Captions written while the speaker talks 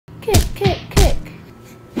Kick, kick, kick.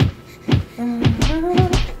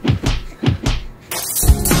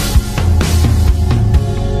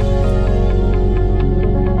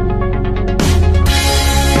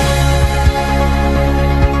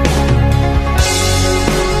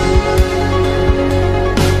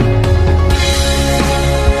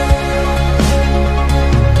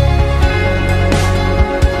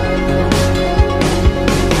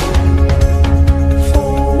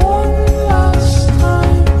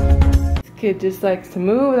 Kid just likes to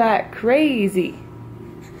move like crazy.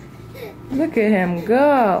 Look at him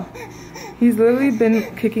go. He's literally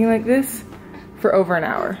been kicking like this for over an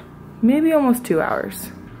hour, maybe almost 2 hours.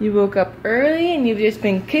 You woke up early and you've just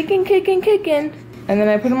been kicking, kicking, kicking. And then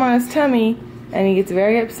I put him on his tummy and he gets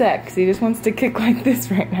very upset because he just wants to kick like this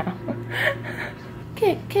right now.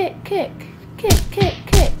 Kick, kick, kick, kick, kick,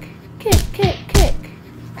 kick, kick, kick, kick.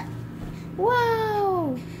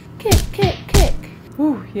 Wow. Kick, kick, kick.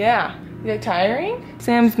 Ooh, yeah. They're tiring?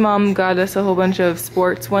 Sam's mom got us a whole bunch of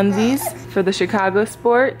sports onesies for the Chicago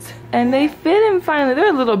sports. And they fit him finally.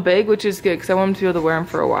 They're a little big, which is good because I want him to be able to wear them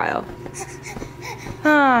for a while.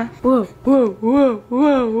 Ah. Whoa, whoa, whoa,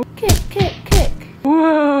 whoa. Kick, kick, kick.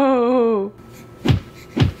 Whoa.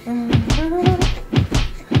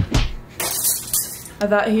 I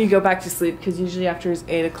thought he could go back to sleep because usually after his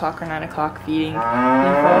 8 o'clock or 9 o'clock feeding, he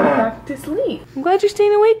falls back to sleep. I'm glad you're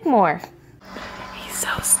staying awake more. He's so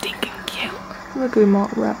stinking cute. Look at him all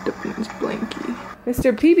wrapped up in his blankie.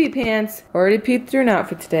 Mr. Pee-Pee Pants already peed through an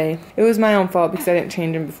outfit today. It was my own fault because I didn't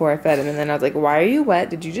change him before I fed him. And then I was like, why are you wet?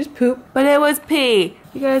 Did you just poop? But it was pee.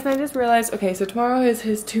 You guys, I just realized, okay, so tomorrow is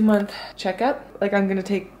his 2-month checkup. Like, I'm gonna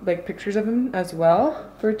take like pictures of him as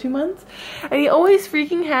well for 2 months. And he always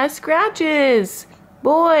freaking has scratches.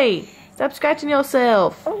 Boy, stop scratching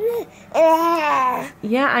yourself.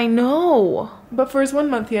 Yeah, I know. But for his 1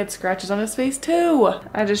 month, he had scratches on his face too.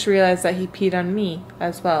 I just realized that he peed on me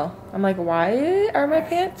as well. I'm like, why are my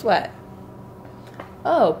pants wet?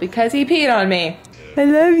 Oh, because he peed on me. I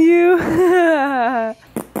love you.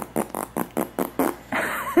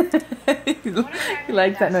 He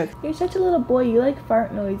likes that noise. You're such a little boy. You like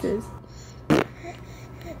fart noises.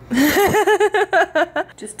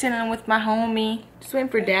 Just chilling with my homie. Just waiting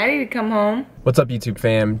for daddy to come home. What's up, YouTube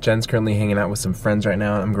fam? Jen's currently hanging out with some friends right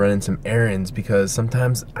now. I'm running some errands because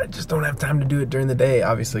sometimes I just don't have time to do it during the day,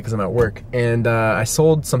 obviously because I'm at work. And I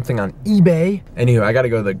sold something on eBay. Anywho, I gotta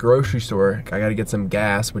go to the grocery store. I gotta get some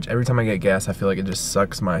gas, which every time I get gas, I feel like it just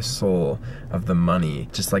sucks my soul of the money.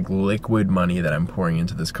 Just like liquid money that I'm pouring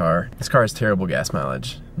into this car. This car has terrible gas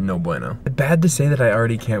mileage. No bueno. Bad to say that I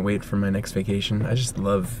already can't wait for my next vacation. I just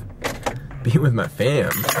love being with my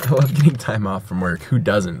fam. I love getting time off from work. Who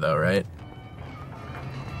doesn't though, right?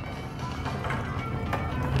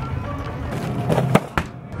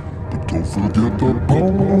 Don't forget the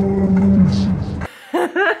bones.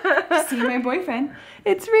 See my boyfriend.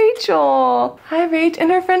 It's Rachel. Hi, Rach, and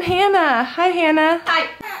her friend Hannah. Hi, Hannah. Hi.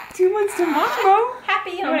 2 months tomorrow.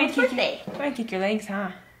 Happy on my birthday. You wanna kick your legs, huh?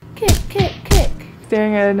 Kick, kick, kick.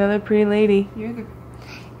 Staring at another pretty lady. You're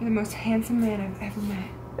the most handsome man I've ever met.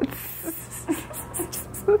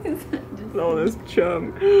 All this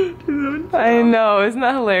chum. I know, isn't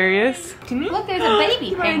that hilarious? To me? Look, there's a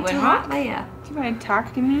baby penguin, huh? Leia. Do you want to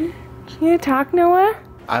talk to me? Can you talk, Noah?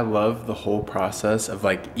 I love the whole process of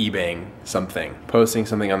like eBaying something, posting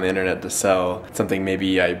something on the internet to sell, something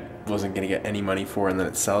maybe I wasn't gonna get any money for, and then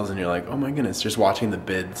it sells and you're like, oh my goodness, just watching the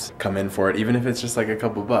bids come in for it, even if it's just like a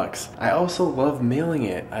couple bucks. I also love mailing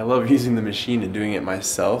it. I love using the machine and doing it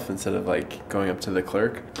myself instead of like going up to the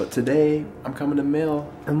clerk. But today I'm coming to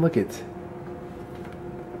mail and look it.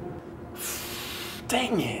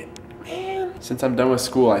 Dang it, man. Since I'm done with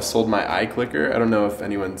school, I sold my iClicker. I don't know if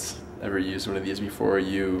anyone's ever used one of these before.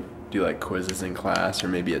 You do like quizzes in class or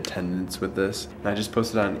maybe attendance with this. And I just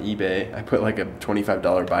posted on eBay. I put like a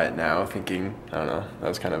 $25 buy it now thinking, I don't know, that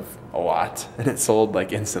was kind of a lot. And it sold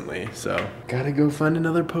like instantly. So gotta go find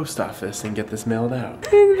another post office and get this mailed out.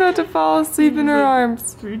 He's about to fall asleep in her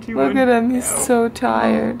arms. 3, 2, 1. Look at him, he's so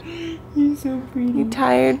tired. You're so pretty. You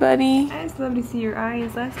tired, buddy? I just love to see your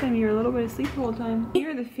eyes. Last time you were a little bit asleep the whole time.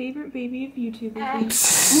 You're the favorite baby of YouTube, I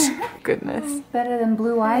think. Goodness. Better than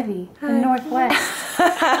Blue Ivy in Northwest.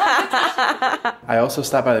 I also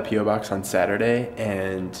stopped by the P.O. box on Saturday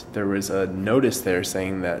and there was a notice there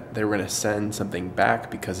saying that they were gonna send something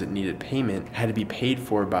back because it needed payment. It had to be paid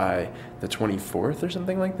for by the 24th or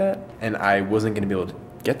something like that. And I wasn't gonna be able to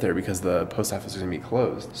get there because the post office was gonna be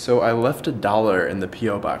closed. So I left $1 in the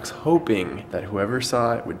P.O. box hoping that whoever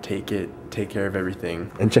saw it would take it, take care of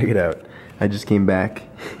everything. And check it out. I just came back.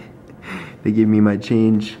 They gave me my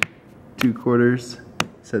change, 2 quarters,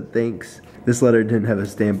 said thanks. This letter didn't have a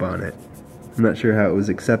stamp on it. I'm not sure how it was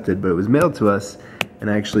accepted, but it was mailed to us, and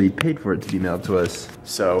I actually paid for it to be mailed to us.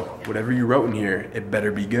 So whatever you wrote in here, it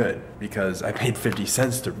better be good, because I paid 50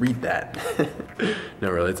 cents to read that. No,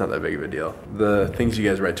 really, it's not that big of a deal. The things you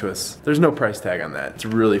guys write to us, there's no price tag on that. It's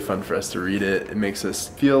really fun for us to read it. It makes us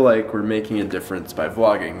feel like we're making a difference by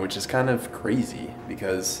vlogging, which is kind of crazy,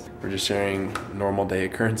 because we're just sharing normal day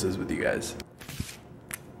occurrences with you guys.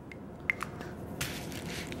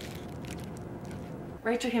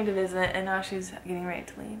 Rachel came to visit, and now she's getting ready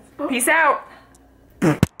to leave. Peace out!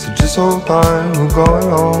 So just hold on, we're going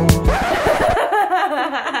home.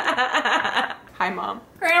 Hi, Mom.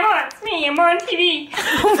 Grandma, it's me. I'm on TV.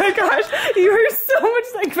 Oh my gosh, you are so much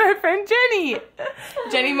like my friend Jenny.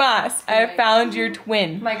 Jenny Moss, I have found your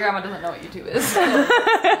twin. My grandma doesn't know what YouTube is.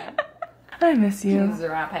 I miss you. Use her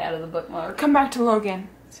iPad as a bookmark. Come back to Logan.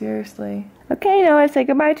 Seriously. Okay, Noah, say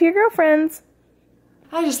goodbye to your girlfriends.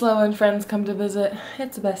 I just love when friends come to visit.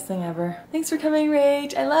 It's the best thing ever. Thanks for coming,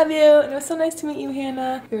 Rach. I love you. And it was so nice to meet you,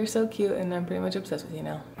 Hannah. You're so cute, and I'm pretty much obsessed with you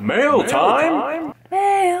now. Mail time!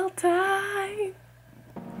 Mail time!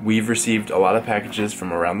 We've received a lot of packages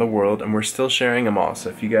from around the world, and we're still sharing them all. So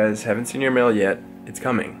if you guys haven't seen your mail yet, it's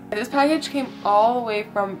coming. This package came all the way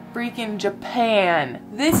from freaking Japan.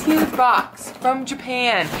 This huge box from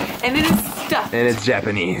Japan. And it is stuffed. And it's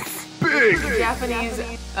Japanese. Big Japanese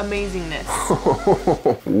amazingness.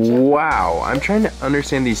 Wow, I'm trying to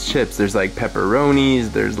understand these chips. There's like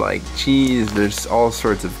pepperonis, there's like cheese, there's all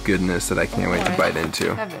sorts of goodness that I can't wait to bite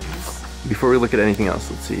into. Heavens. Before we look at anything else,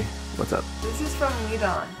 let's see what's up. This is from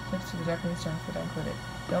Lidon. Next to the Japanese junk food included.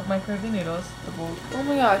 Don't microwave the noodles. Oh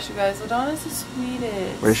my gosh, you guys, Lidon is the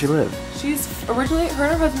sweetest. Where does she live? She's originally, her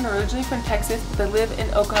and her husband are originally from Texas, but they live in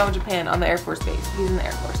Okinawa, Japan on the Air Force Base. He's in the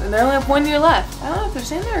Air Force. And they only have 1 year left. I don't know if they're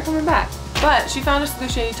staying there or coming back. But she found us through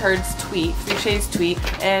Shady Turd's tweet, through Shady's tweet,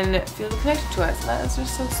 and feels connected to us. That is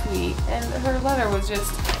just so sweet. And her letter was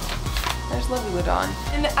just, there's lovely Lidon.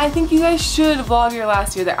 And I think you guys should vlog your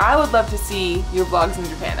last year there. I would love to see your vlogs in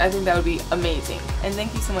Japan. I think that would be amazing. And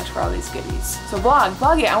thank you so much for all these goodies. So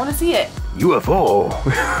vlog it, I want to see it. UFO!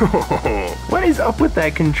 What is up with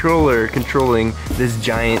that controller controlling this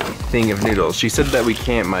giant thing of noodles? She said that we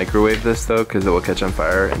can't microwave this though because it will catch on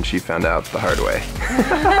fire, and she found out the hard way.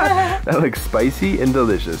 That looks spicy and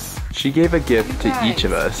delicious. She gave a gift to each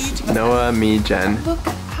of us. Noah, me, Jen. Look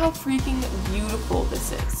how freaking beautiful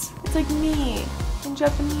this is. It's like me in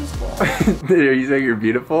Japanese form. Are you saying you're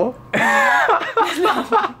beautiful?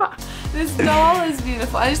 No. This doll is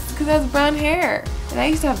beautiful. Because it has brown hair. And I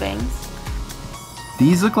used to have bangs.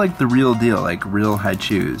 These look like the real deal, like real high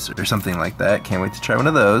chews or something like that. Can't wait to try one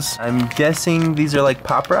of those. I'm guessing these are like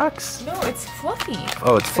Pop Rocks? No, it's fluffy.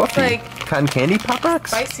 Oh, it's fluffy. It's like cotton candy Pop Rocks?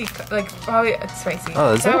 Spicy, like probably it's spicy.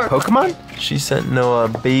 Oh, is that a Pokemon? She sent Noah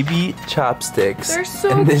baby chopsticks. They're so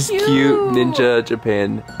and this cute. Ninja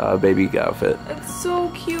Japan baby outfit. It's so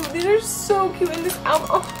cute. These are so cute in this album.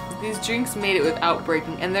 Oh. These drinks made it without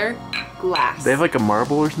breaking, and they're glass. They have like a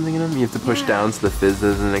marble or something in them? You have to push down so the fizz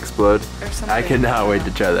doesn't explode? Or something. I cannot wait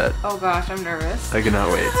to try that. Oh gosh, I'm nervous. I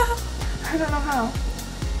cannot wait. I don't know how.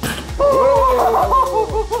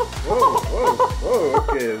 Whoa,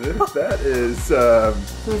 okay, that is,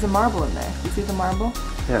 There's a marble in there. You see the marble?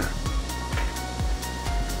 Yeah.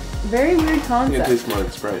 Very weird concept. It tastes more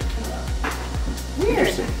like Sprite. Weird.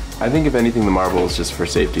 Interesting. I think if anything, the marble is just for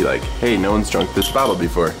safety. Like, hey, no one's drunk this bottle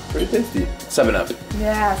before. Very tasty. 7-Up.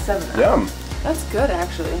 Yeah, 7-Up. Yum. That's good,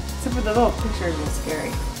 actually. Except for the little pictures are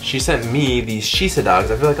scary. She sent me these Shisa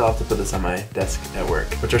dogs. I feel like I'll have to put this on my desk at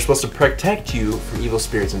work, which are supposed to protect you from evil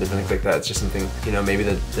spirits and different things like that. It's just something, you know, maybe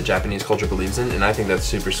the Japanese culture believes in, and I think that's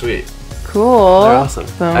super sweet. Cool. They're awesome.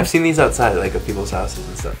 So, I've seen these outside, like, of people's houses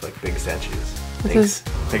and stuff, like big statues. Thanks.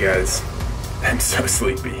 Hey guys, I'm so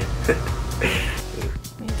sleepy.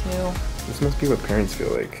 Me too. This must be what parents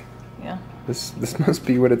feel like. Yeah. This must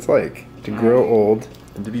be what it's like to grow old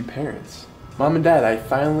and to be parents. Mom and Dad, I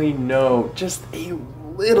finally know just a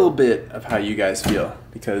little bit of how you guys feel,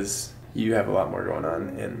 because you have a lot more going on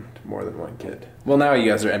and more than one kid. Well, now you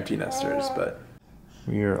guys are empty nesters, but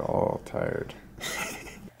we are all tired.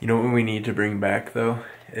 You know what we need to bring back though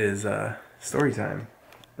is story time.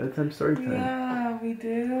 Bedtime story time. Yeah, we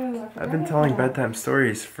do. I've been telling bedtime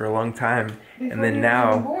stories for a long time, and then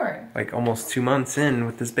now, like almost 2 months in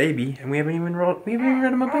with this baby, and we haven't even read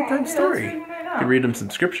him a bedtime story. Let's read him right now. We could read him some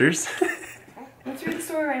scriptures. Let's read the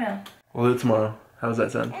story right now. We'll do it tomorrow. How's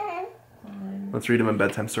that sound? Let's read him a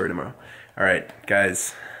bedtime story tomorrow. All right,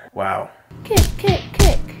 guys. Wow. Kick, kick,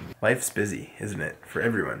 kick. Life's busy, isn't it? For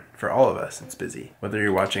everyone. For all of us, it's busy. Whether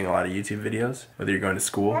you're watching a lot of YouTube videos, whether you're going to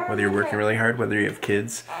school, whether you're working really hard, whether you have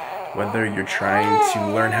kids, Whether you're trying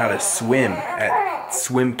to learn how to swim at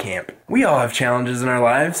swim camp. We all have challenges in our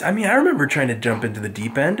lives. I mean, I remember trying to jump into the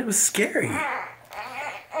deep end. It was scary.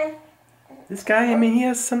 This guy, I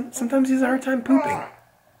mean, sometimes he has a hard time pooping.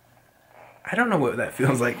 I don't know what that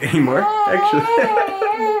feels like anymore, actually.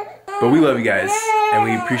 But we love you guys, and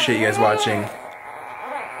we appreciate you guys watching.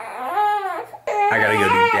 I gotta go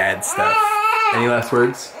do dad stuff. Any last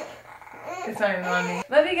words? It's not even on me.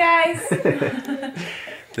 Love you guys.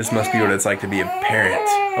 This must be what it's like to be a parent.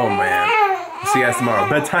 Oh man. See you guys tomorrow.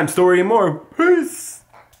 Bedtime story and more. Peace.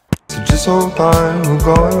 So just hold on, we're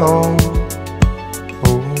going home.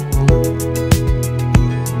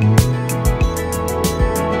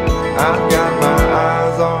 I've got my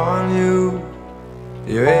eyes on you.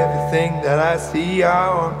 You're everything that I see.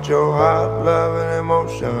 I want your heart, love, and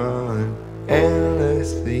emotion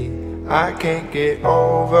endlessly. I can't get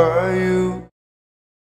over you.